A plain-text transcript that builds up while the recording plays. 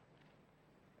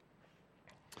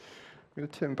We're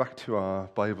going to turn back to our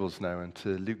Bibles now and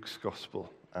to Luke's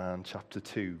Gospel and chapter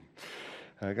 2.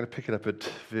 I'm going to pick it up at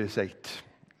verse 8,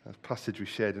 a passage we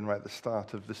shared in right at the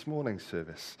start of this morning's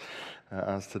service,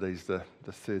 as today's the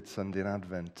third Sunday in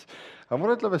Advent. And what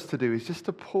I'd love us to do is just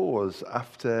to pause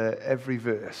after every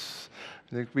verse,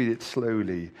 read it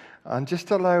slowly, and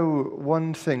just allow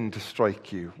one thing to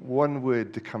strike you, one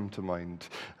word to come to mind.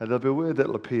 There'll be a word that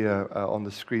will appear on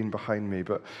the screen behind me,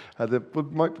 but there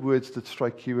might be words that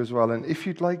strike you as well. And if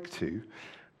you'd like to,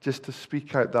 just to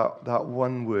speak out that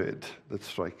one word that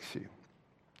strikes you.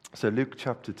 So Luke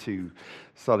chapter 2,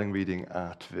 starting reading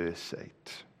at verse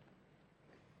 8.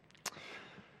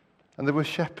 And there were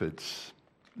shepherds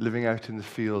living out in the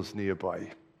fields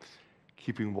nearby,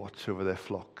 keeping watch over their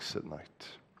flocks at night,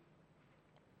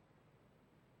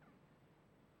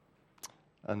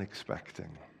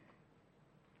 unexpecting.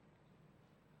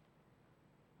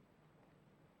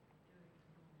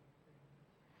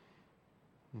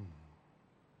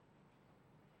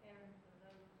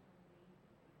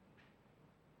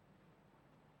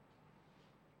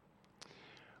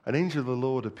 An angel of the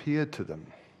Lord appeared to them,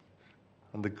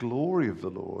 and the glory of the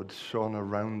Lord shone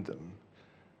around them,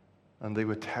 and they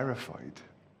were terrified.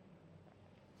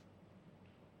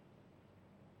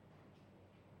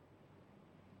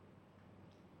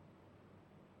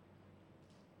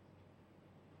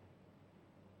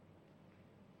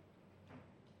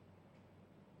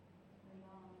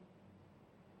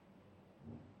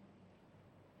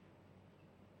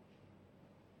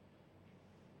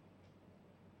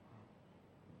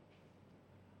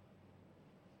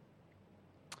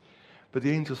 But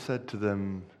the angel said to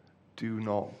them, "Do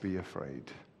not be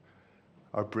afraid.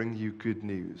 I bring you good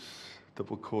news that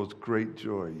will cause great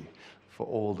joy for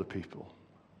all the people.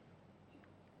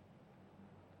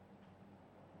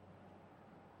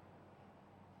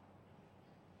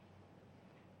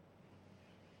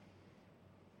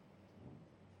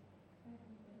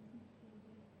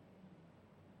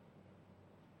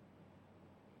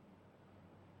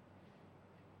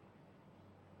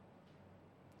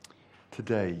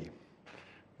 Today,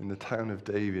 in the town of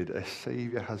David, a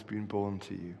Savior has been born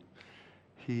to you.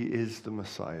 He is the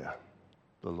Messiah,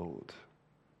 the Lord."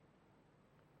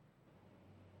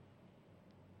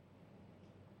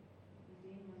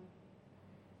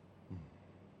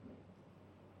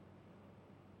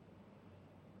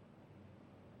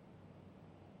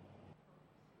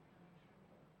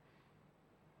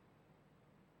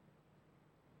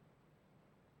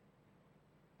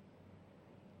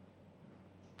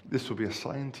 This will be a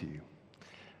sign to you.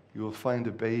 You will find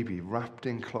a baby wrapped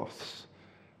in cloths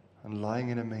and lying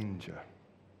in a manger.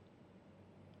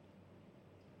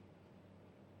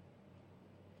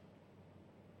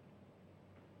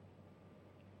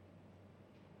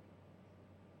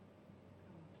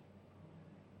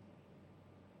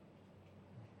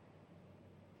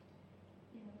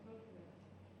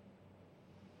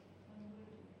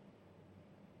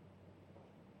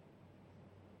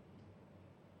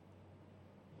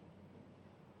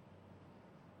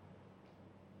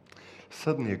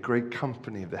 Suddenly, a great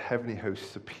company of the heavenly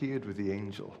hosts appeared with the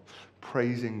angel,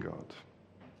 praising God.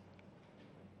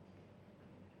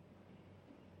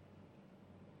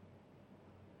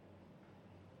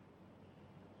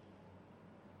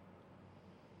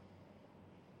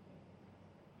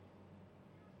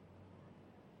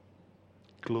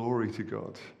 Glory to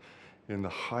God in the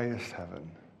highest heaven,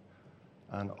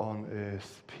 and on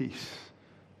earth peace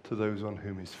to those on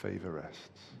whom his favor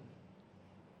rests.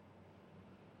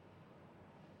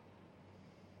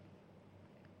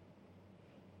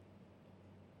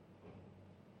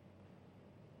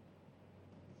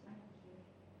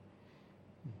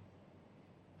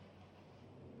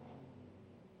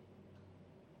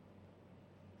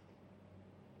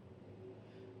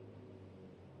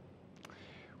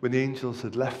 When the angels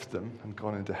had left them and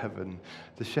gone into heaven,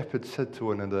 the shepherds said to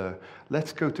one another,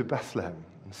 "Let's go to Bethlehem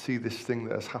and see this thing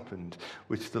that has happened,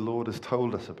 which the Lord has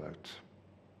told us about."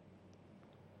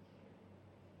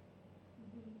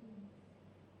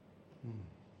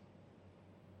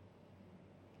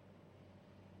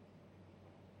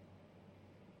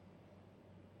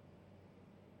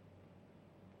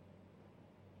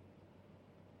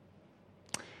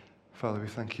 Father, we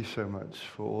thank you so much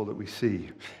for all that we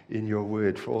see in your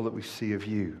word, for all that we see of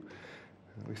you.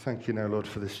 We thank you now, Lord,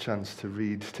 for this chance to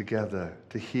read together,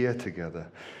 to hear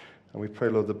together. And we pray,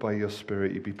 Lord, that by your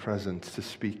Spirit you be present to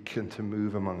speak and to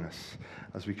move among us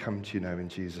as we come to you now in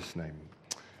Jesus' name.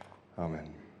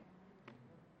 Amen.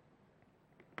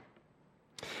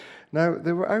 Now,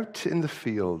 they were out in the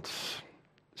fields,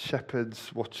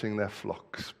 shepherds watching their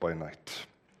flocks by night.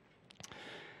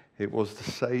 It was the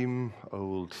same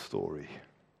old story.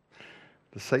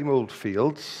 The same old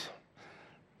fields,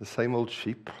 the same old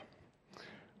sheep,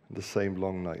 and the same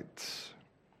long nights.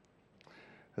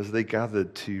 As they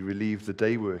gathered to relieve the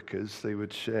day workers, they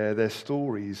would share their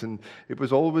stories, and it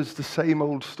was always the same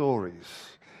old stories.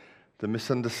 The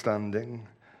misunderstanding,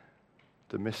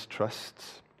 the mistrust.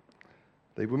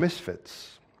 They were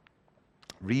misfits,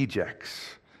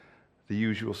 rejects, the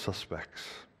usual suspects.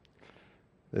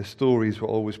 Their stories were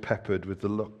always peppered with the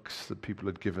looks that people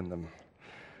had given them,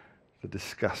 the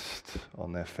disgust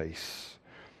on their face,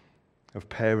 of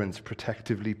parents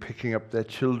protectively picking up their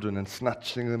children and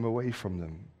snatching them away from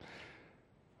them,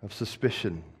 of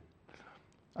suspicion,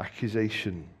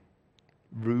 accusation,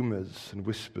 rumors and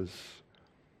whispers.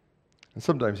 And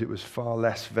sometimes it was far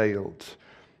less veiled.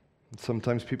 And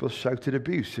sometimes people shouted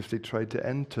abuse if they tried to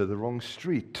enter the wrong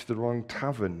street, the wrong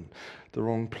tavern, the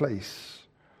wrong place.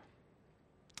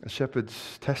 A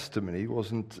shepherd's testimony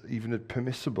wasn't even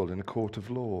permissible in a court of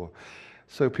law,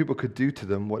 so people could do to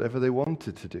them whatever they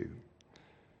wanted to do.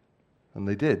 And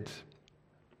they did.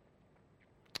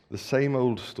 The same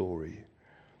old story,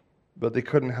 but they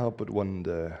couldn't help but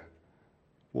wonder,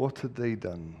 what had they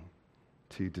done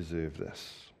to deserve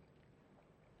this?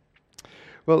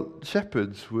 Well,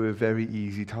 shepherds were very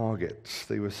easy targets.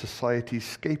 They were society's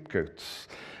scapegoats.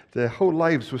 Their whole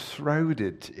lives were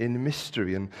shrouded in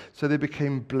mystery, and so they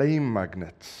became blame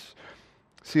magnets.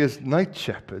 See, as night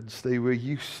shepherds, they were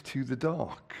used to the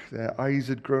dark. Their eyes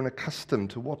had grown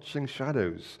accustomed to watching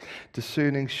shadows,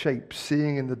 discerning shapes,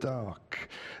 seeing in the dark.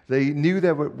 They knew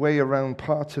their way around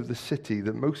parts of the city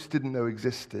that most didn't know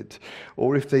existed,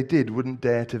 or if they did, wouldn't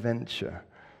dare to venture.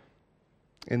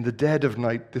 In the dead of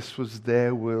night, this was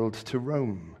their world to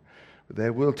roam,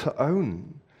 their world to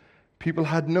own. People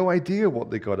had no idea what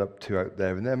they got up to out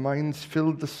there, and their minds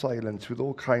filled the silence with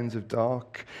all kinds of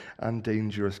dark and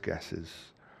dangerous guesses.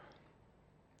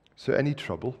 So any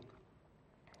trouble,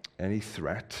 any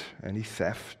threat, any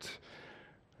theft,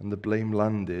 and the blame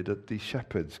landed at the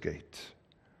shepherd's gate.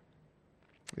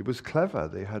 It was clever.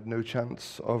 They had no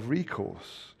chance of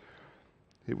recourse.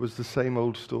 It was the same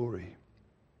old story.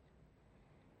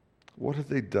 What had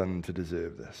they done to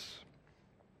deserve this?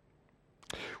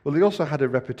 Well, they also had a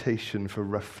reputation for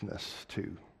roughness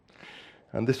too.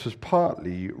 And this was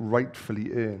partly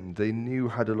rightfully earned. They knew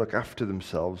how to look after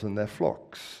themselves and their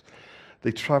flocks.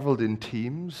 They traveled in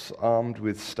teams, armed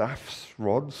with staffs,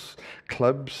 rods,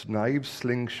 clubs, knives,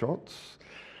 slingshots.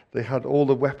 They had all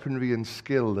the weaponry and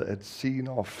skill that had seen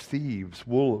off thieves,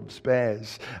 wolves,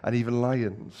 bears, and even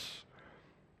lions.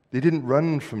 They didn't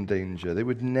run from danger. They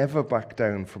would never back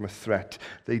down from a threat.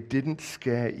 They didn't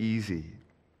scare easy.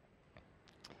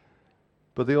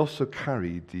 But they also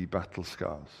carried the battle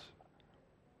scars,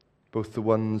 both the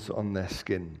ones on their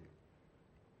skin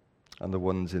and the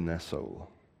ones in their soul.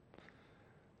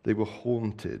 They were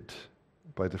haunted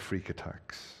by the freak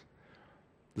attacks.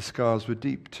 The scars were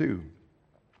deep too,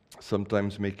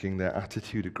 sometimes making their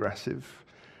attitude aggressive,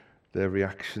 their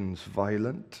reactions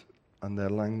violent, and their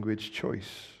language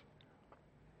choice.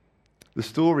 The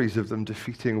stories of them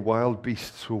defeating wild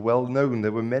beasts were well known.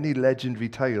 There were many legendary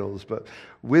tales, but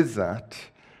with that,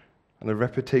 and a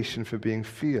reputation for being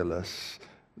fearless,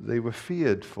 they were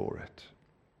feared for it.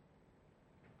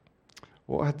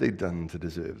 What had they done to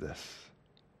deserve this?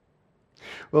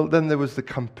 Well, then there was the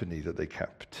company that they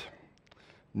kept.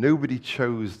 Nobody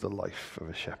chose the life of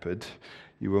a shepherd.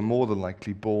 You were more than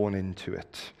likely born into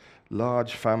it.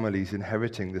 Large families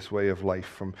inheriting this way of life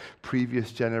from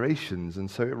previous generations,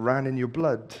 and so it ran in your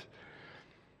blood.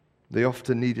 They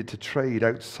often needed to trade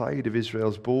outside of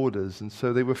Israel's borders, and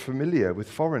so they were familiar with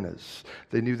foreigners.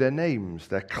 They knew their names,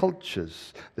 their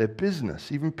cultures, their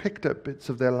business, even picked up bits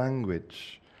of their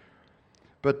language.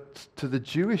 But to the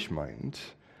Jewish mind,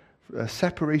 a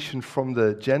separation from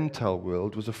the Gentile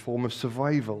world was a form of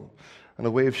survival and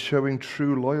a way of showing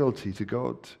true loyalty to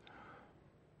God.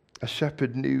 A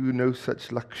shepherd knew no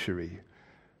such luxury,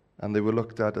 and they were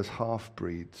looked at as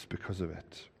half-breeds because of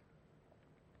it.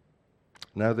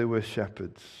 Now they were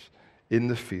shepherds in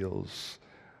the fields,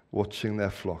 watching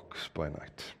their flocks by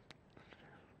night.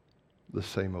 The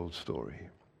same old story.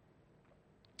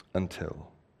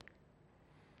 Until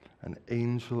an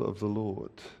angel of the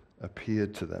Lord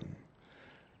appeared to them,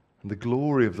 and the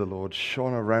glory of the Lord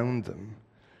shone around them,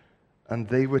 and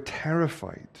they were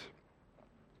terrified.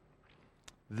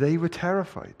 They were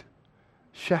terrified.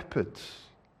 Shepherds,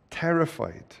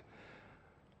 terrified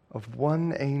of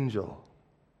one angel.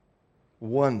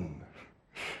 One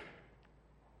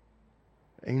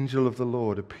angel of the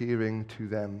Lord appearing to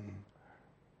them,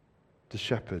 the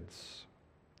shepherds.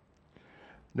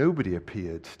 Nobody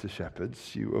appeared to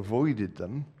shepherds. You avoided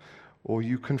them or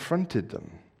you confronted them.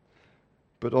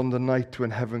 But on the night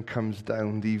when heaven comes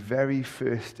down, the very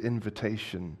first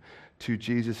invitation to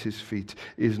Jesus' feet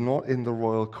is not in the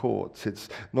royal courts. It's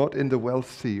not in the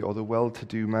wealthy or the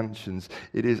well-to-do mansions.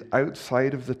 It is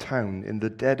outside of the town, in the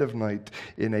dead of night,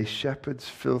 in a shepherd's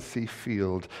filthy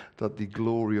field, that the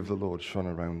glory of the Lord shone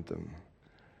around them.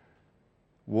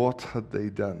 What had they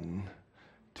done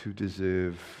to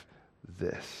deserve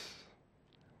this?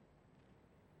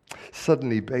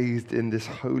 Suddenly, bathed in this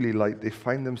holy light, they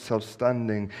find themselves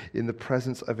standing in the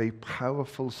presence of a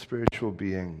powerful spiritual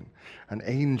being, an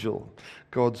angel,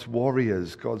 God's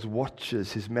warriors, God's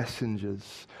watchers, his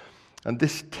messengers. And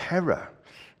this terror,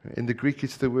 in the Greek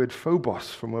it's the word phobos,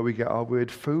 from where we get our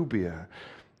word phobia,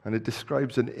 and it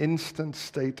describes an instant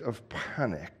state of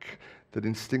panic that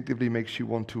instinctively makes you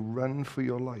want to run for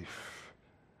your life.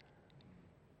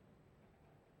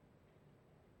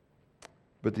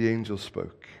 But the angel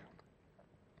spoke.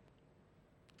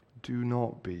 Do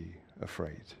not be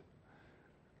afraid.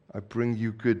 I bring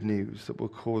you good news that will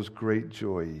cause great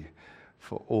joy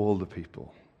for all the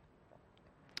people.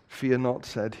 Fear not,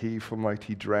 said he, for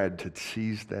mighty dread had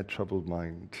seized their troubled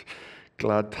mind.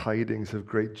 Glad tidings of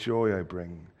great joy I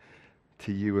bring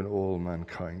to you and all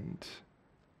mankind.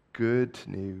 Good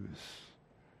news,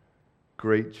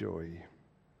 great joy,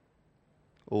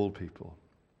 all people.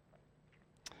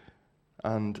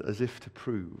 And as if to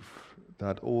prove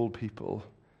that all people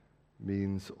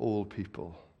means all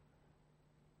people,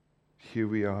 here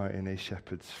we are in a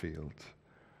shepherd's field.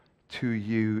 To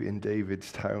you in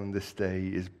David's town this day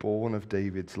is born of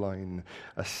David's line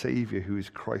a Savior who is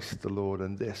Christ the Lord,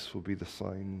 and this will be the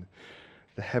sign.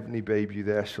 The heavenly babe you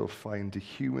there shall find to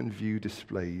human view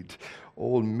displayed,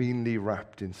 all meanly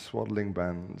wrapped in swaddling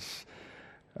bands,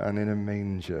 and in a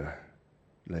manger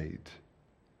laid.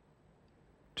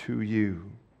 To you.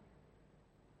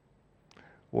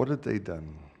 What had they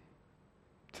done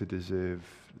to deserve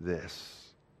this?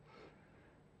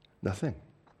 Nothing.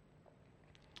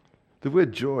 The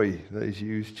word joy that is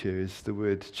used here is the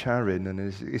word charin, and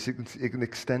is an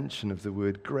extension of the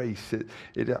word grace.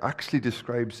 It actually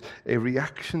describes a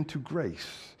reaction to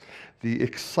grace, the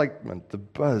excitement, the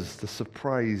buzz, the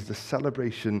surprise, the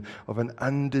celebration of an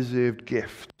undeserved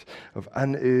gift, of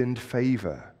unearned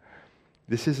favor.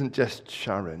 This isn't just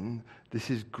Sharon, this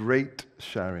is great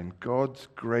Sharon, God's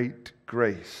great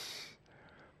grace.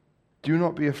 Do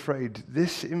not be afraid.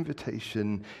 This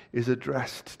invitation is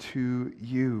addressed to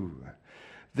you.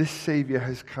 This Savior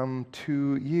has come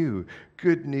to you.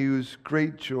 Good news,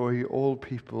 great joy, all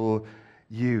people,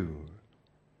 you.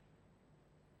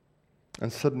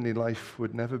 And suddenly life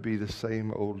would never be the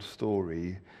same old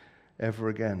story ever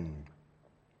again.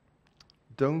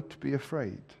 Don't be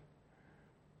afraid.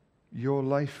 Your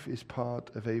life is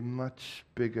part of a much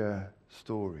bigger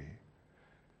story.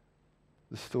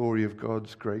 The story of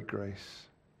God's great grace.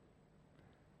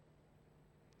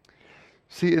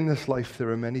 See, in this life there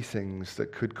are many things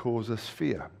that could cause us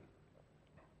fear.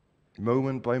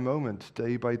 Moment by moment,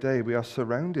 day by day, we are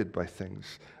surrounded by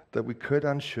things that we could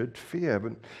and should fear,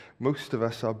 but most of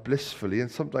us are blissfully and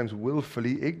sometimes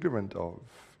willfully ignorant of.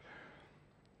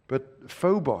 But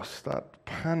phobos, that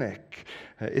panic,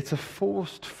 it's a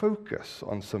forced focus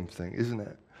on something, isn't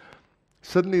it?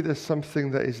 Suddenly there's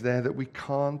something that is there that we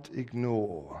can't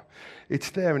ignore. It's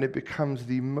there and it becomes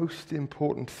the most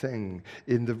important thing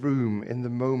in the room, in the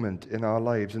moment, in our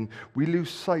lives. And we lose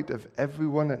sight of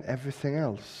everyone and everything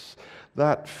else.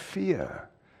 That fear,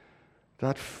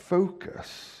 that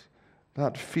focus,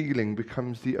 that feeling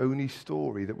becomes the only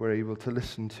story that we're able to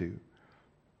listen to.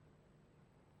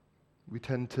 We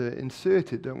tend to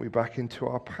insert it, don't we, back into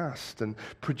our past and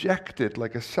project it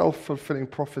like a self-fulfilling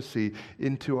prophecy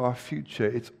into our future.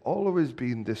 It's always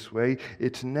been this way.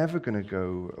 It's never going to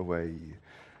go away.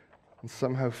 And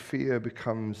somehow fear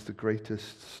becomes the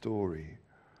greatest story.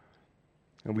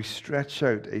 And we stretch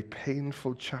out a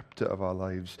painful chapter of our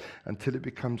lives until it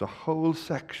becomes a whole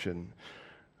section,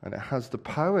 and it has the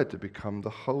power to become the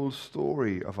whole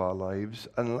story of our lives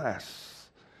unless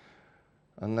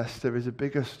there is a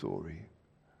bigger story,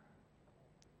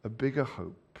 a bigger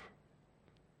hope,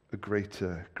 a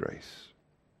greater grace.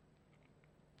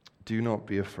 Do not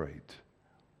be afraid.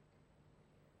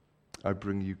 I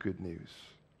bring you good news.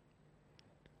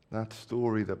 That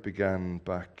story that began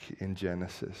back in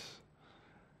Genesis,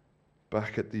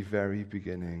 back at the very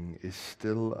beginning, is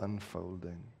still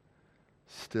unfolding,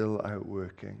 still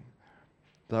outworking.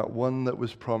 That one that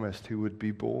was promised, who would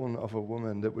be born of a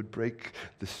woman, that would break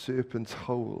the serpent's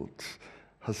hold,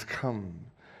 has come.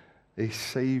 A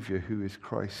Savior who is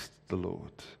Christ the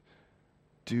Lord.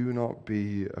 Do not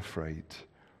be afraid.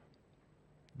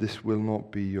 This will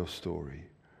not be your story.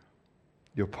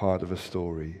 You're part of a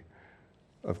story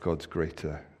of God's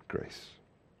greater grace.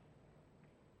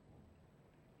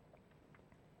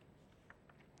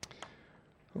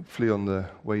 Hopefully on the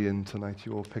way in tonight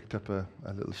you all picked up a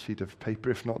little sheet of paper.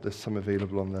 If not, there's some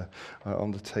available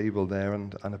on the table there,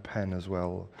 and a pen as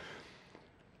well.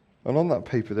 And on that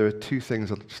paper there are two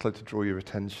things I'd just like to draw your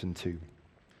attention to.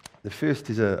 The first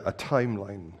is a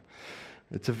timeline.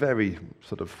 It's a very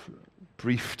sort of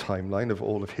brief timeline of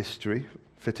all of history,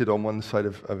 fitted on one side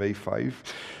of A5.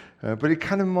 But it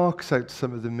kind of marks out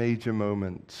some of the major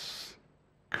moments.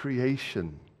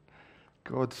 Creation.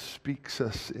 God speaks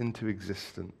us into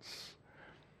existence.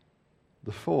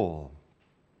 The fall.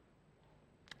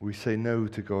 We say no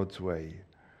to God's way.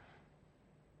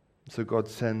 So God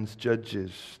sends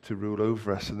judges to rule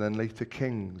over us, and then later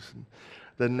kings. And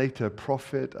then later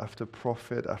prophet after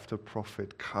prophet after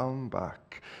prophet. Come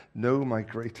back. Know my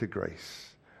greater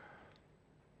grace.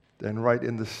 Then right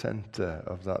in the center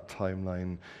of that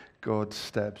timeline, God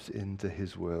steps into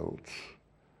his world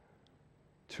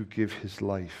to give his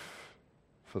life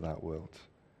for that world.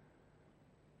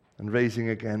 And raising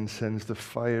again sends the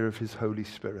fire of his Holy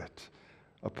Spirit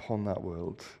upon that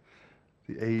world.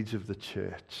 The age of the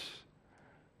church,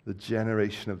 the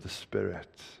generation of the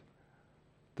Spirit,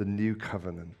 the new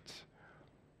covenant.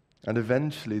 And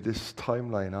eventually this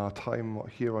timeline, our time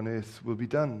here on earth, will be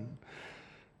done.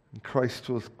 And Christ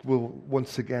will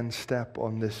once again step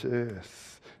on this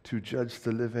earth to judge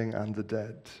the living and the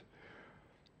dead.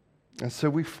 And so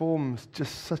we form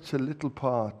just such a little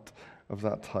part of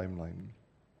that timeline.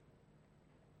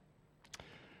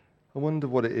 I wonder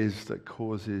what it is that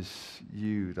causes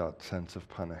you that sense of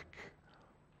panic.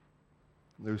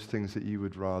 Those things that you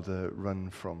would rather run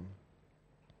from.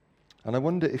 And I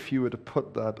wonder if you were to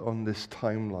put that on this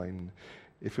timeline,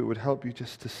 if it would help you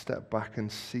just to step back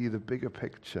and see the bigger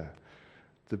picture,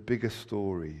 the bigger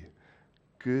story.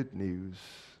 Good news,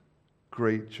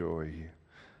 great joy,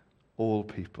 all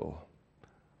people,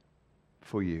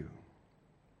 for you.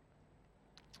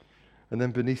 And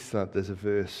then beneath that, there's a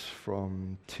verse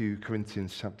from 2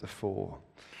 Corinthians chapter 4.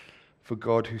 For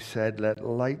God, who said, "Let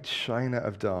light shine out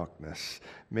of darkness,"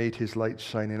 made his light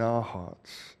shine in our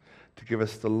hearts to give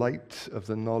us the light of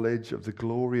the knowledge of the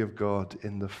glory of God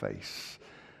in the face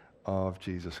of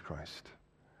Jesus Christ.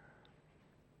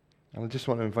 And I just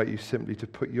want to invite you simply to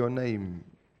put your name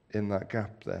in that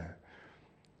gap there.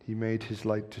 He made his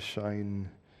light to shine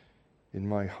in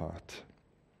my heart.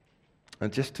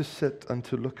 And just to sit and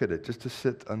to look at it, just to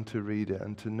sit and to read it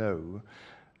and to know,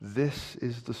 this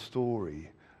is the story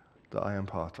that I am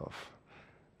part of.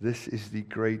 This is the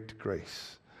great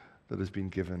grace that has been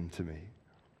given to me.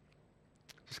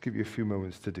 Just give you a few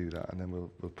moments to do that, and then we'll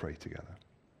pray together.